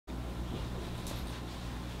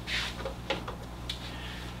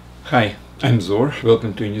Hi, I'm Zor.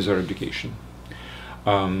 Welcome to Unizor Education.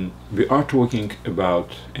 We are talking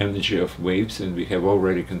about energy of waves, and we have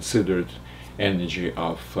already considered energy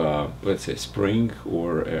of, let's say, spring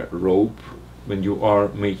or a rope when you are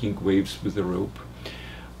making waves with a rope.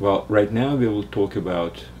 Well, right now we will talk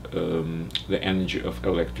about the energy of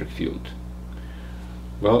electric field.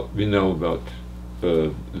 Well, we know about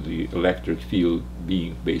the electric field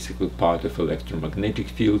being basically part of electromagnetic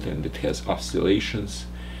field, and it has oscillations.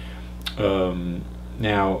 In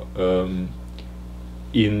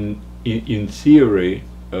theory,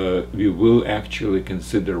 we will actually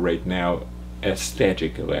consider right now a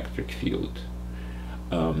static electric field.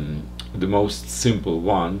 The most simple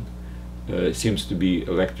one seems to be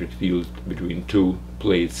electric field between two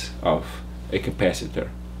plates of a capacitor,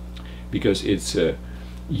 because it's a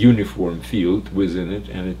uniform field within it,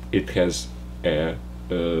 and it has a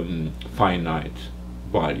finite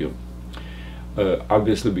volume.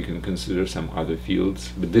 Obviously we can consider some other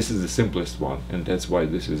fields, but this is the simplest one, and that's why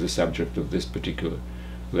this is the subject of this particular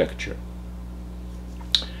lecture.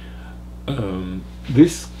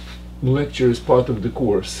 This lecture is part of the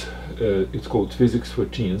course. It's called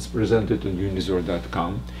Physics4Teens, presented on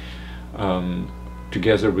Unizor.com,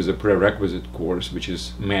 together with a prerequisite course which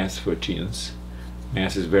is Math for Teens.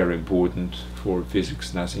 Math is very important for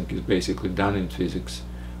physics. Nothing is basically done in physics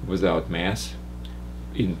without math,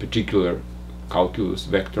 in particular calculus,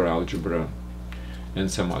 vector algebra, and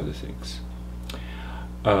some other things.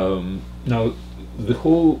 Now, the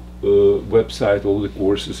whole website, all the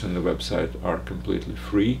courses on the website are completely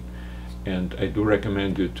free, and I do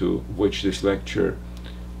recommend you to watch this lecture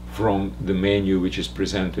from the menu which is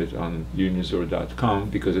presented on Unizor.com,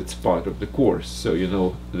 because it's part of the course, so you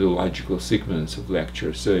know the logical sequence of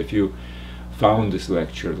lectures. So if you found this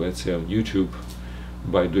lecture, let's say on YouTube,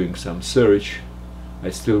 by doing some search, I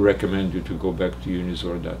still recommend you to go back to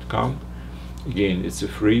Unizor.com. Again, it's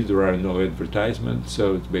free, there are no advertisements,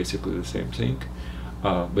 so it's basically the same thing,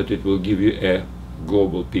 but it will give you a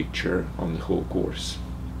global picture on the whole course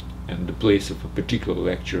and the place of a particular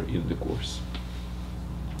lecture in the course.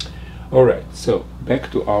 Alright, so back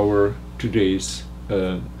to our today's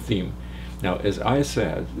theme. Now, as I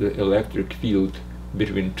said, the electric field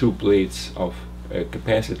between two plates of a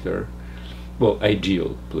capacitor, well,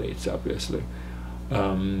 ideal plates obviously,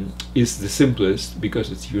 is the simplest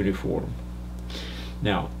because it's uniform.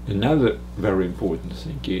 Now, another very important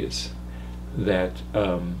thing is that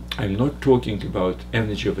I'm not talking about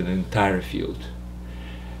energy of an entire field.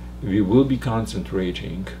 We will be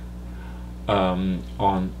concentrating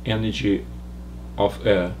on energy of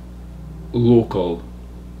a local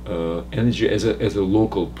energy as a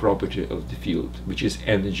local property of the field, which is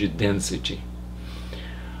energy density.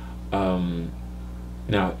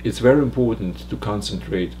 Now, it's very important to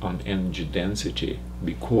concentrate on energy density,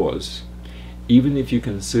 because even if you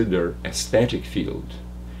consider a static field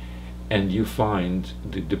and you find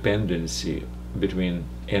the dependency between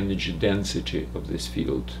energy density of this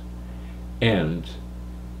field and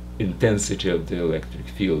intensity of the electric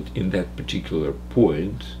field in that particular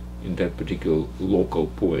point, in that particular local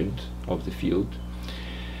point of the field,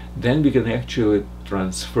 then we can actually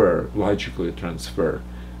logically transfer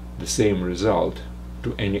the same result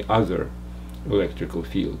to any other electrical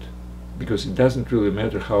field, because it doesn't really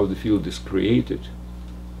matter how the field is created,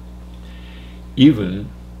 even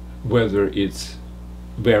whether it's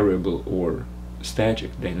variable or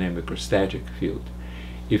static, dynamic or static field.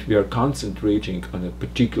 If we are concentrating on a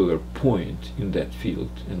particular point in that field,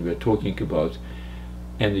 and we're talking about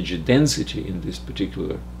energy density in this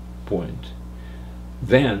particular point,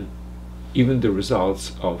 then even the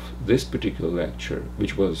results of this particular lecture,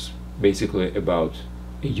 which was basically about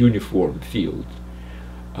a uniform field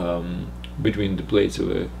between the plates of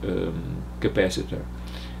a capacitor,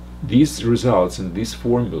 these results and this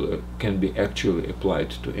formula can be actually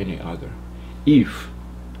applied to any other, if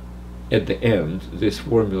at the end this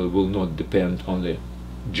formula will not depend on the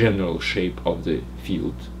general shape of the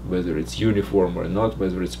field, whether it's uniform or not,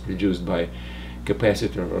 whether it's produced by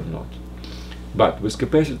capacitor or not. But with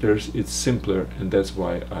capacitors it's simpler, and that's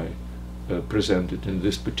why I present it in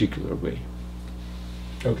this particular way.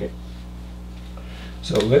 Okay,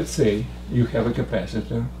 so let's say you have a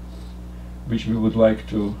capacitor which we would like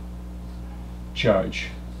to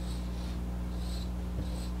charge.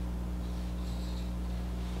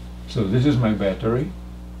 So this is my battery,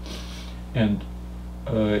 and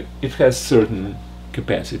it has certain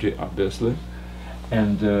capacity obviously,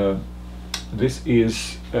 and this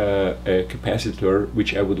is a capacitor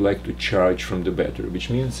which I would like to charge from the battery,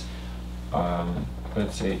 which means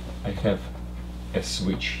let's say I have a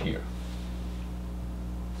switch here.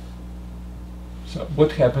 So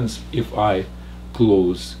what happens if I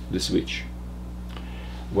close the switch?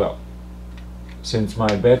 Well, since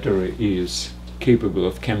my battery is capable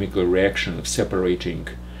of chemical reaction of separating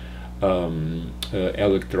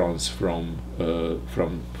electrons from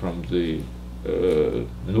the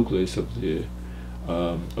nucleus of the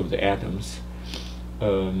atoms,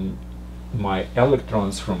 my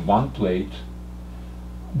electrons from one plate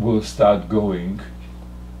will start going,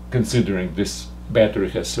 considering this battery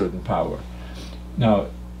has certain power. Now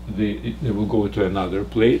they will go to another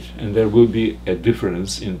plate, and there will be a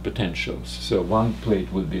difference in potentials. So one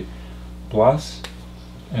plate will be plus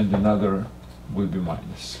and another will be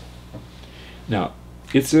minus. Now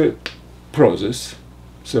it's a process,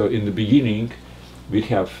 so in the beginning we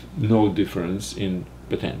have no difference in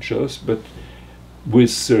potentials, but with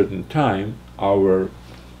certain time our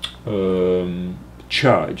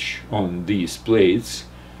charge on these plates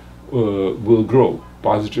will grow,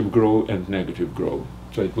 positive grow and negative grow.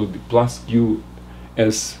 So it will be plus Q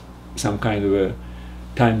as some kind of a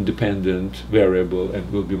time-dependent variable,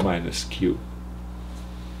 and will be minus Q.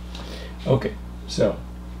 Okay, so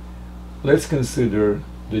let's consider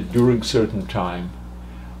that during certain time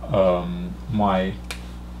my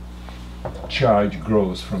charge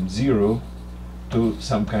grows from 0 to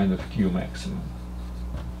some kind of Q maximum.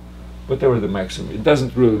 Whatever the maximum, it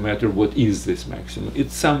doesn't really matter what is this maximum.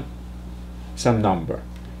 It's some number.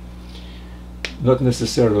 Not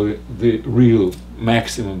necessarily the real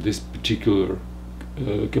maximum this particular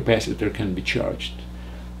capacitor can be charged.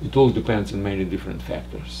 It all depends on many different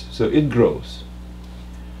factors. So it grows.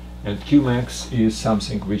 And Qmax is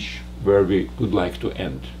something where we would like to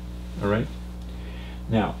end. All right?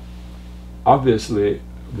 Now, obviously,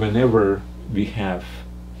 whenever we have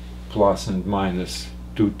plus and minus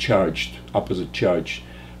two charged, opposite charged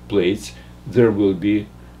plates, there will be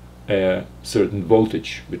a certain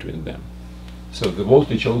voltage between them. So the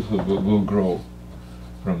voltage also will grow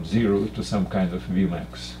from 0 to some kind of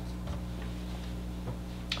Vmax.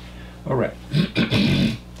 All right.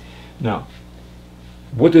 Now,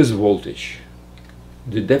 what is voltage?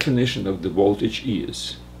 The definition of the voltage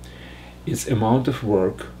is its amount of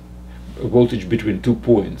work, voltage between 2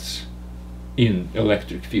 points in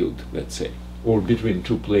electric field, let's say, or between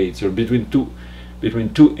 2 plates, or between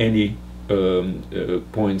two any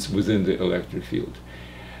points within the electric field.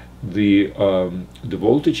 The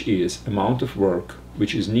voltage is amount of work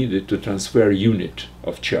which is needed to transfer unit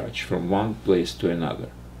of charge from one place to another.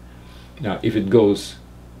 Now, if it goes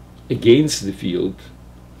against the field,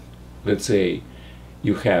 let's say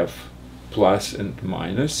you have plus and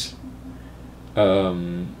minus,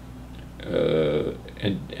 and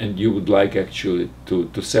you would like actually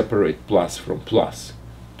to separate plus from plus,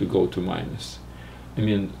 to go to minus. I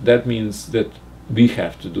mean, that means that we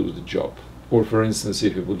have to do the job. Or for instance,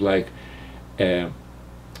 if you would like a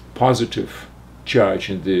positive charge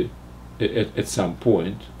in the at some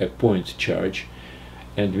point, a point charge,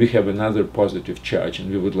 and we have another positive charge, and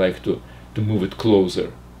we would like to move it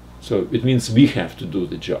closer. So it means we have to do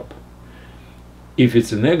the job. If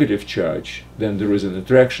it's a negative charge, then there is an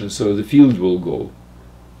attraction, so the field will go,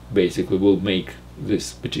 basically will make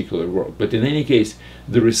this particular work. But in any case,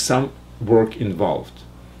 there is some work involved.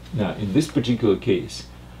 Now, in this particular case,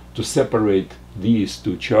 to separate these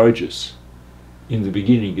two charges, in the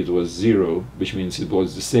beginning it was 0, which means it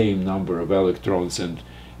was the same number of electrons and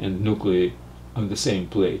nuclei on the same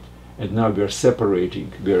plate. And now we are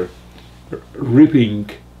separating, we are ripping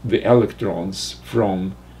the electrons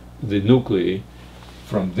from the nuclei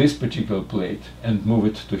from this particular plate and move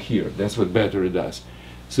it to here. That's what battery does.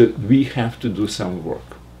 So we have to do some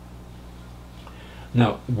work.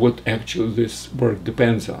 Now, what actually this work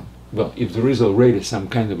depends on? Well, if there is already some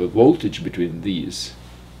kind of a voltage between these,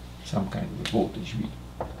 some kind of a voltage V,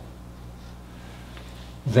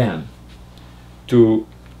 then to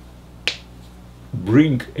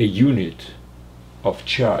bring a unit of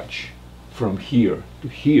charge from here to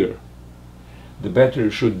here, the battery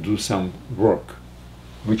should do some work,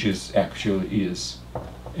 which is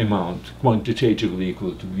amount quantitatively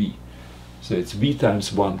equal to V. So it's V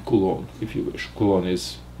times 1 coulomb, if you wish. Coulomb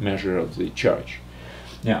is measure of the charge.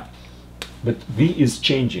 Now, but V is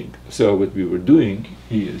changing. So what we were doing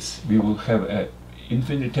is we will have an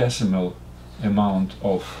infinitesimal amount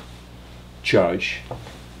of charge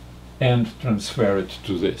and transfer it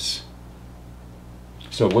to this.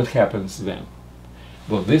 So what happens then?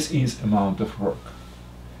 Well, this is amount of work.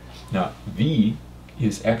 Now, V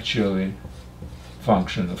is actually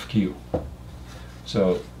function of Q.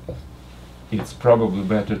 So it's probably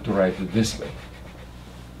better to write it this way.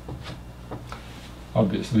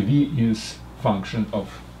 Obviously, V is function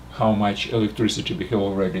of how much electricity we have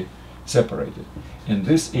already separated. And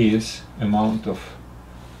this is amount of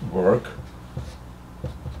work,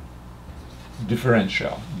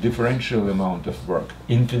 differential amount of work,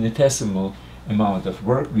 infinitesimal amount of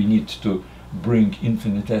work. We need to bring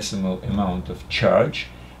infinitesimal amount of charge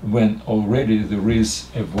when already there is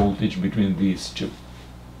a voltage between these two.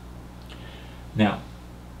 Now,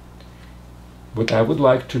 what I would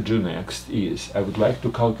like to do next is I would like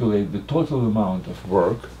to calculate the total amount of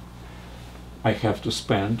work I have to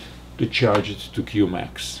spend to charge it to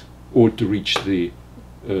Qmax or to reach the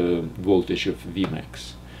voltage of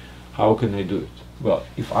Vmax. How can I do it? Well,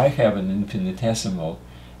 if I have an infinitesimal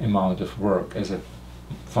amount of work as a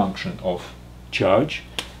function of charge,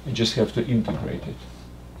 I just have to integrate it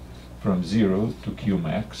from 0 to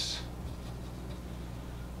Qmax,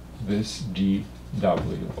 this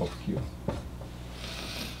dw of Q,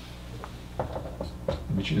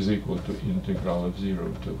 which is equal to integral of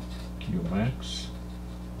 0 to Qmax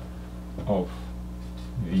of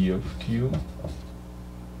V of Q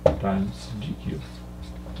times dq.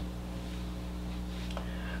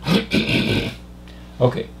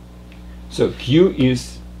 Okay, so Q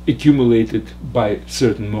is accumulated by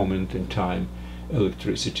certain moment in time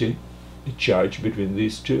electricity, a charge between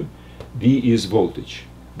these two. V is voltage,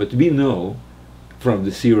 but we know from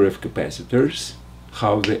the theory of capacitors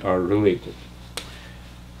how they are related.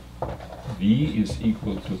 V is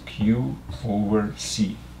equal to Q over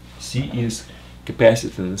C. C is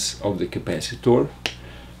capacitance of the capacitor,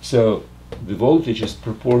 so the voltage is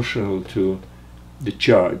proportional to the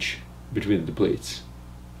charge between the plates.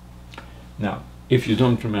 Now, if you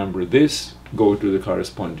don't remember this, go to the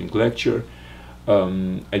corresponding lecture.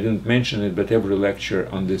 I didn't mention it, but every lecture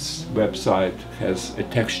on this website has a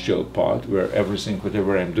textual part where everything,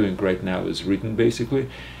 whatever I'm doing right now, is written basically,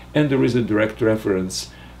 and there is a direct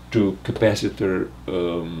reference to capacitor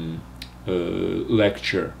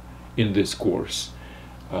lecture in this course.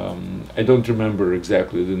 I don't remember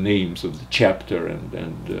exactly the names of the chapter and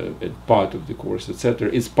part of the course, etc.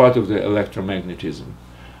 It's part of the electromagnetism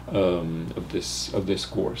of this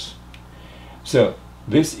course. So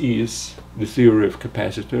this is the theory of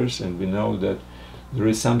capacitors, and we know that there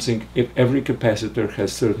is something, if every capacitor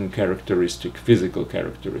has certain characteristic, physical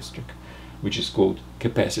characteristic, which is called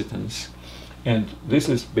capacitance. And this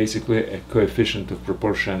is basically a coefficient of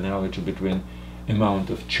proportionality between amount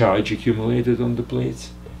of charge accumulated on the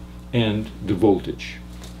plates and the voltage.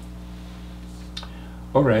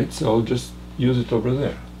 Alright, so I'll just use it over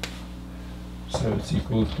there. So it's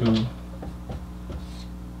equal to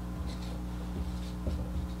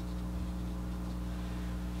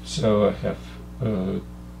so I have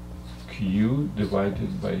Q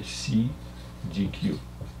divided by C dq.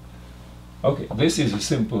 Okay, this is a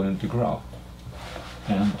simple integral,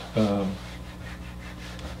 and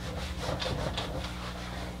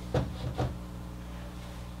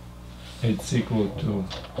it's equal to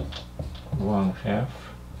 1/2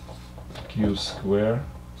 Q square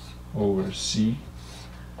over C,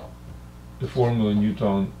 the formula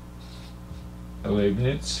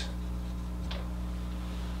Newton-Leibniz.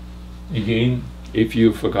 Again, if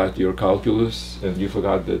you forgot your calculus and you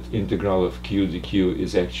forgot that integral of Q dq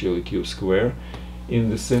is actually Q square in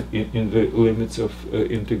the limits of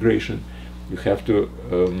integration, you have to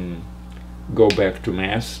go back to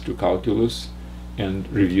math, to calculus, and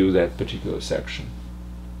review that particular section.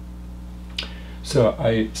 So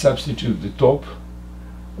I substitute the top,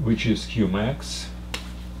 which is Qmax.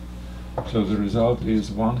 So the result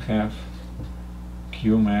is 1/2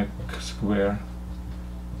 Qmax square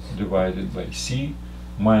divided by C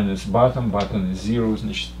minus bottom is 0,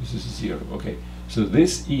 this is 0. Okay, so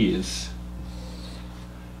this is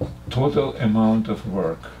total amount of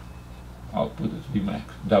work, I'll put it Vmax,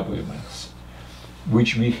 Wmax,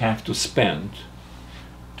 which we have to spend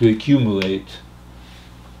to accumulate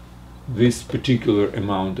this particular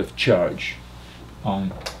amount of charge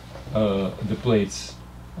on the plates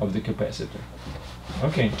of the capacitor.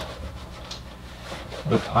 Okay,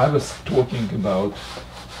 but I was talking about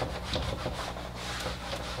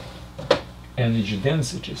energy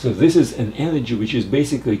density. So this is an energy which is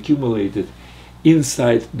basically accumulated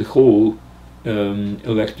inside the whole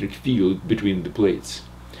electric field between the plates.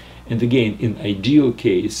 And again, in ideal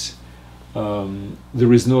case,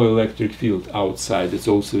 there is no electric field outside, it's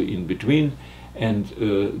also in between, and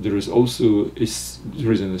there is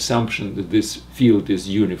an assumption that this field is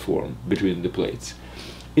uniform between the plates.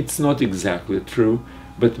 It's not exactly true,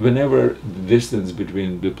 but whenever the distance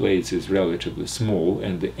between the plates is relatively small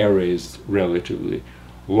and the area is relatively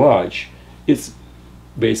large, it's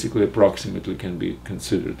basically approximately can be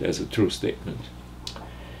considered as a true statement.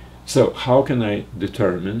 So how can I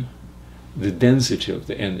determine the density of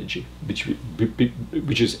the energy,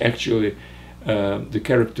 which is actually the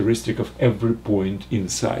characteristic of every point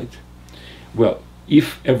inside. Well,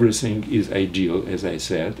 if everything is ideal, as I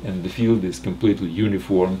said, and the field is completely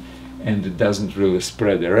uniform and it doesn't really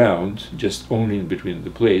spread around, just only in between the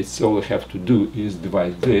plates, all I have to do is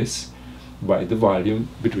divide this by the volume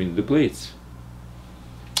between the plates.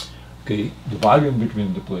 Okay, the volume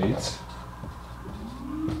between the plates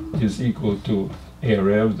is equal to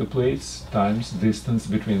area of the plates times distance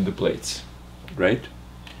between the plates, right?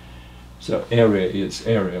 So area is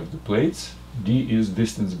area of the plates, d is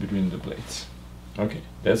distance between the plates. Okay,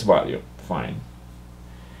 that's volume, fine.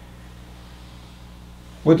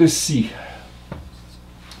 What is C?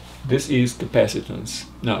 This is capacitance.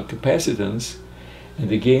 Now, capacitance,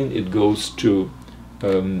 and again it goes to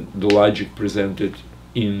the logic presented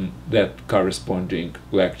in that corresponding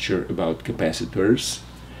lecture about capacitors.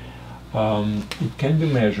 It can be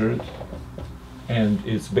measured, and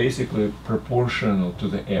it's basically proportional to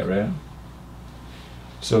the area.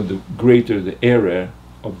 So the greater the area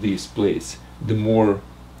of these plates, the more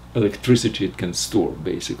electricity it can store,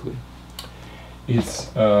 basically. It's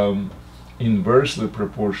inversely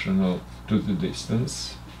proportional to the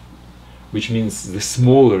distance, which means the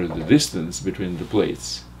smaller the distance between the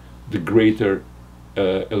plates, the greater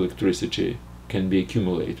electricity can be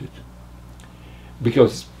accumulated.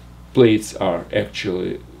 Because plates are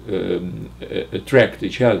actually attract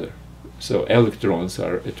each other, so electrons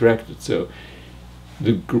are attracted, so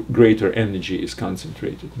the greater energy is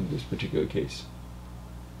concentrated in this particular case.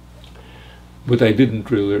 What I didn't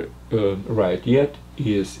really write yet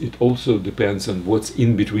is it also depends on what's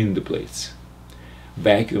in between the plates.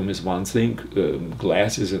 Vacuum is one thing,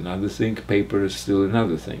 glass is another thing, paper is still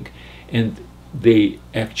another thing, and they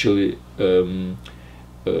actually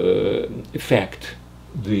affect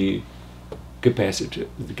the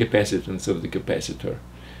capacitance of the capacitor.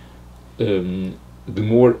 The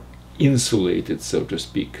more insulated, so to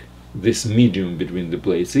speak, this medium between the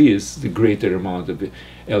plates is, the greater amount of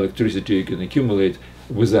electricity you can accumulate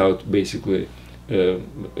without basically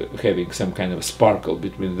having some kind of a sparkle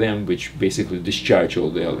between them, which basically discharge all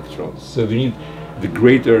the electrons. So we need the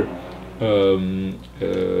greater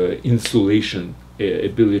insulation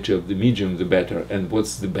ability of the medium, the better. And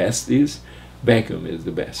what's the best is? Vacuum is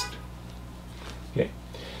the best. Okay.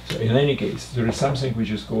 So in any case, there is something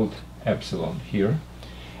which is called epsilon here.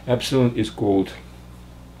 Epsilon is called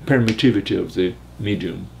permittivity of the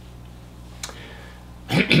medium.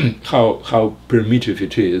 how permittive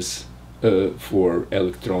it is for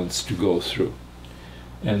electrons to go through.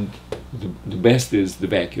 And the best is the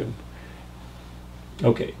vacuum.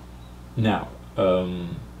 Okay, now,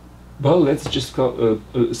 well, let's just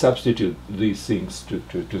substitute these things to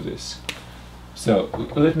this. So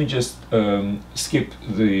let me just skip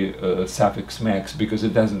the suffix max, because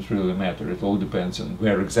it doesn't really matter. It all depends on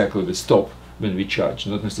where exactly we stop when we charge,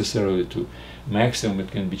 not necessarily to maximum.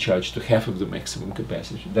 It can be charged to half of the maximum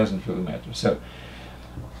capacity. It doesn't really matter. So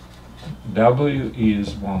W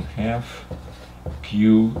is 1/2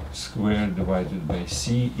 Q squared divided by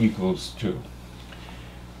C equals to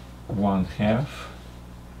 1/2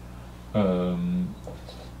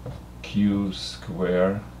 Q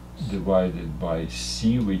squared divided by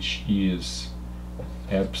C, which is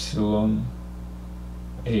epsilon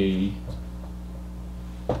A,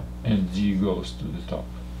 and D goes to the top.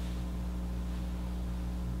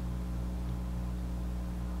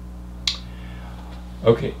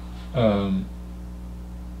 Okay,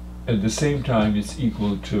 at the same time it's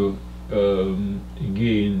equal to,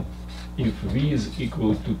 again, if V is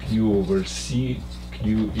equal to Q over C,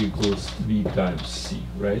 Q equals V times C,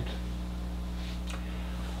 right?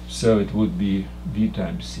 So it would be V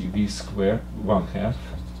times C, V squared, 1/2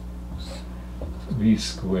 V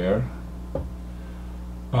squared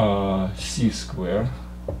C squared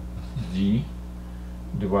D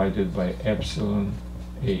divided by epsilon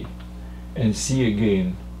A. And C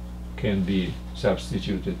again can be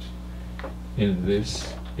substituted in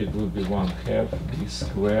this. It would be 1/2 V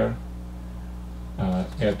squared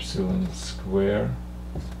epsilon squared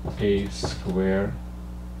A squared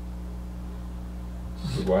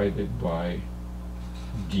divided by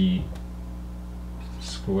D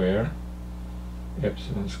squared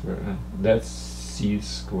epsilon squared. That's C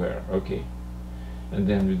squared. Okay, and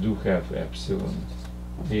then we do have epsilon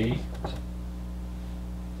A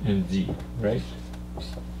and D, right?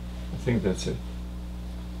 I think that's it.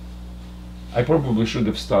 I probably should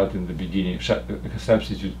have started in the beginning,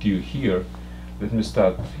 substitute Q here. Let me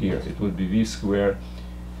start here. It would be V squared.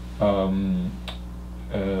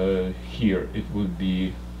 Here it would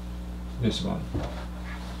be this one.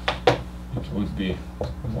 it would be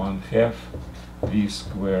 1/2 v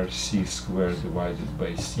squared c squared divided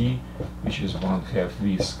by c, which is 1/2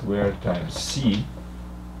 v squared times c.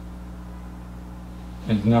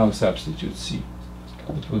 And now substitute c.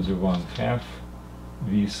 It would be 1/2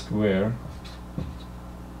 v squared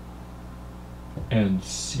and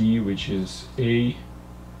c, which is a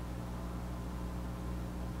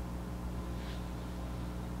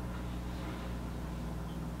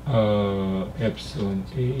epsilon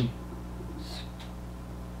a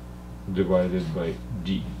divided by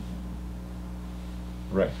d.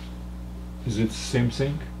 Right. Is it the same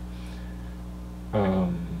thing?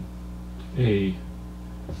 A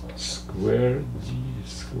square d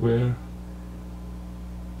square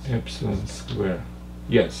epsilon square.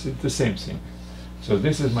 Yes, it's the same thing. So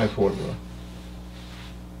this is my formula.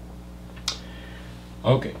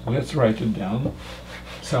 Okay, let's write it down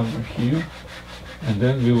somewhere here, and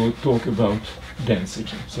then we will talk about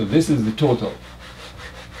density. So this is the total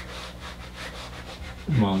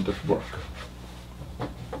amount of work.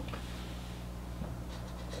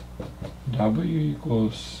 W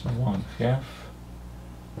equals 1/2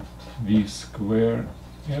 v squared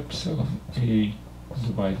epsilon a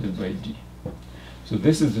divided by d. So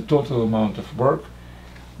this is the total amount of work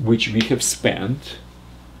which we have spent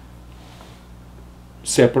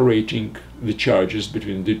separating the charges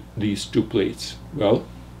between these two plates. Well,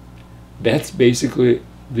 that's basically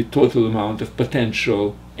the total amount of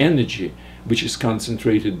potential energy which is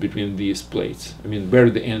concentrated between these plates. I mean, where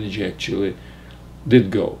the energy actually did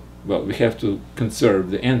go. Well, we have to conserve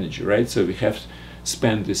the energy, right? So we have to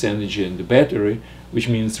spend this energy in the battery, which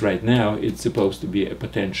means right now it's supposed to be a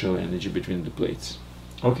potential energy between the plates.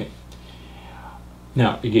 Okay.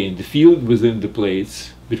 Now, again, the field within the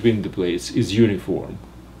plates, between the plates, is uniform.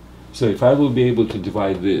 So if I will be able to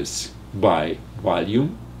divide this by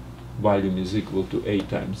volume, volume is equal to A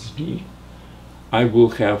times D, I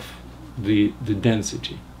will have the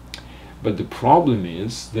density. But the problem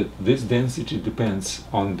is that this density depends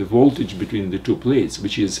on the voltage between the two plates,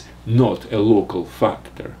 which is not a local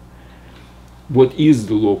factor. What is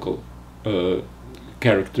the local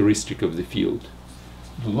characteristic of the field?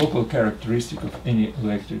 The local characteristic of any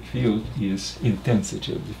electric field is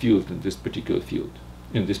intensity of the field in this particular field,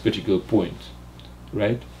 in this particular point,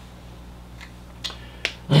 right?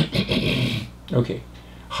 Okay,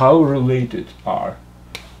 how related are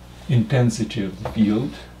intensity of the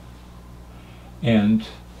field and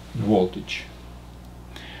voltage?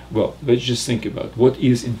 Well, let's just think about what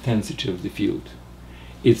is intensity of the field.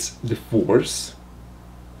 It's the force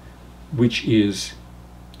which is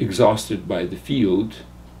exhausted by the field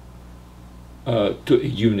to a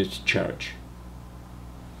unit charge.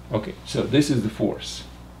 Okay, so this is the force.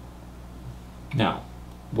 Now,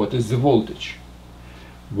 what is the voltage?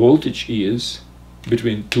 Voltage is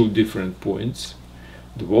between two different points.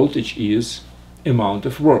 The voltage is amount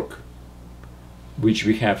of work which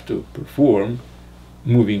we have to perform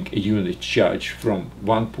moving a unit charge from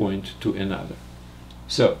one point to another.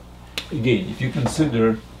 So, again, if you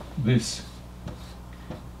consider this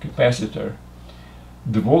capacitor,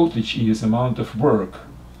 the voltage is amount of work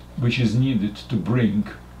which is needed to bring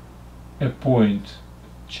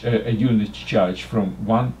a unit charge from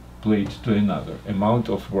one plate to another, amount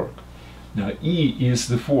of work. Now, E is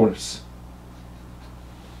the force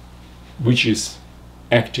which is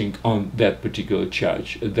acting on that particular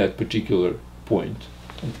charge at that particular point,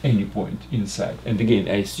 at any point inside. And again,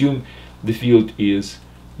 I assume the field is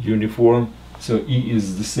uniform, so E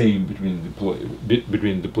is the same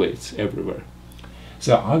between the plates everywhere.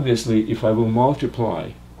 So obviously, if I will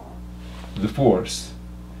multiply the force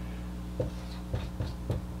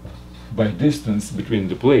by distance between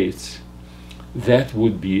the plates, that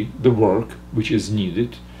would be the work which is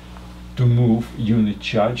needed to move unit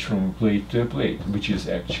charge from a plate to a plate, which is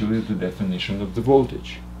actually the definition of the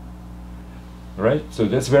voltage. Right? So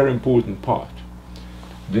that's a very important part.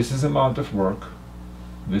 This is amount of work,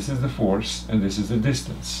 this is the force, and this is the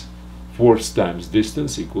distance. Force times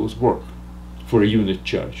distance equals work for a unit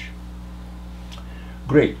charge.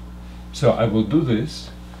 Great. So I will do this,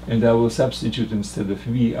 and I will substitute, instead of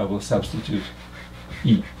V, I will substitute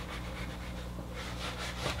E.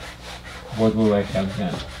 What will I have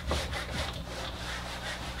then?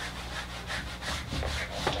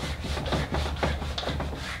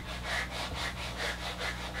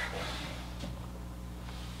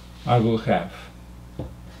 I will have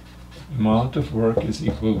amount of work is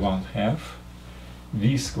equal 1/2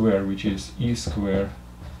 V square, which is E square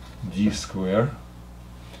D square,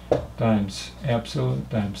 times epsilon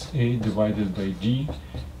times A divided by D.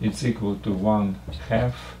 It's equal to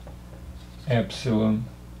 1/2 epsilon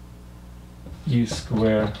E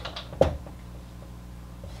square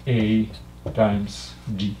A times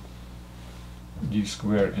d. D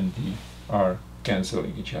square and d are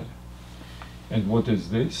canceling each other. And what is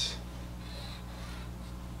this?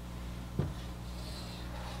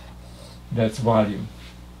 That's volume.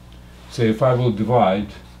 So if I will divide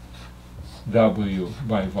W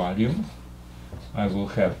by volume, I will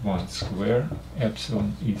have 1 square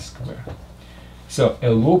epsilon E square. So a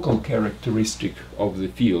local characteristic of the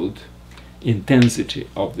field, intensity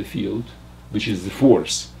of the field, which is the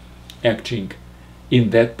force acting in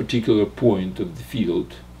that particular point of the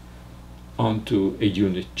field onto a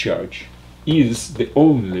unit charge, is the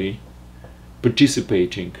only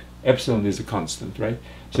participating, epsilon is a constant, right?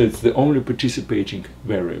 So it's the only participating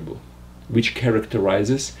variable which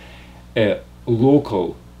characterizes a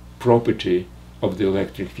local property of the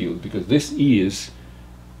electric field, because this is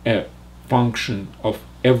a function of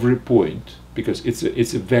every point, because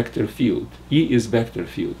it's a vector field. E is vector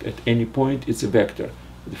field. At any point it's a vector,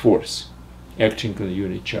 the force acting on a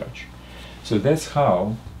unit charge. So that's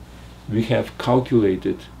how we have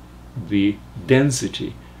calculated the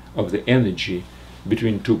density of the energy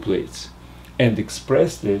between two plates and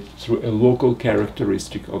expressed it through a local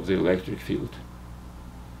characteristic of the electric field.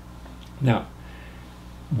 Now,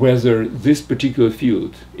 whether this particular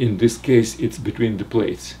field, in this case it's between the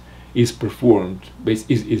plates, is performed,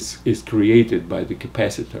 is created by the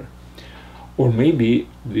capacitor, or maybe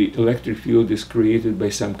the electric field is created by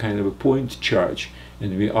some kind of a point charge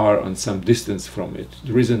and we are on some distance from it.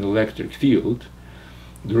 There is an electric field,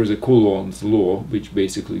 there is a Coulomb's law which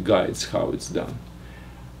basically guides how it's done.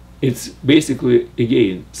 It's basically,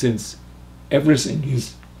 again, since everything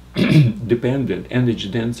is dependent, energy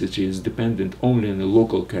density is dependent only on a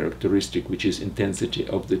local characteristic, which is intensity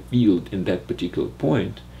of the field in that particular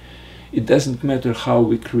point, it doesn't matter how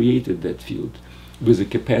we created that field, with a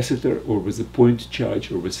capacitor or with a point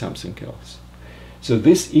charge or with something else. So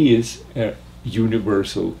this is a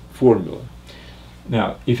universal formula.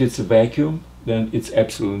 Now, if it's a vacuum, then it's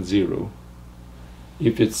epsilon zero.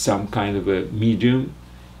 If it's some kind of a medium,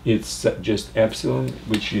 it's just epsilon,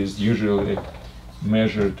 which is usually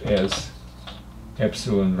measured as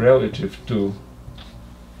epsilon relative to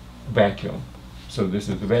vacuum. So this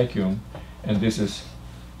is the vacuum, and this is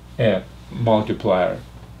a multiplier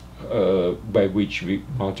by which we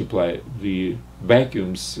multiply the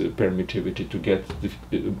vacuum's permittivity to get the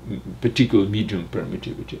particular medium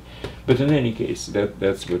permittivity. But in any case,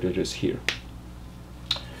 that's what it is here.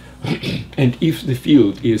 And if the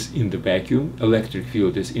field is in the vacuum, electric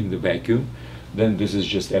field is in the vacuum, then this is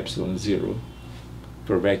just epsilon zero.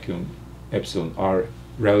 For vacuum, epsilon r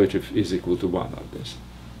relative is equal to 1 of this.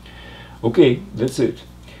 Okay, that's it.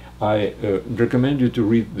 I recommend you to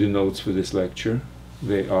read the notes for this lecture.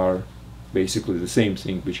 They are basically the same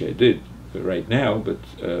thing which I did right now, but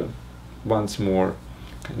once more,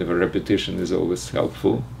 kind of a repetition is always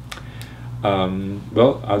helpful.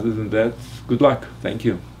 Well, other than that, good luck. Thank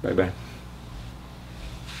you. Bye-bye.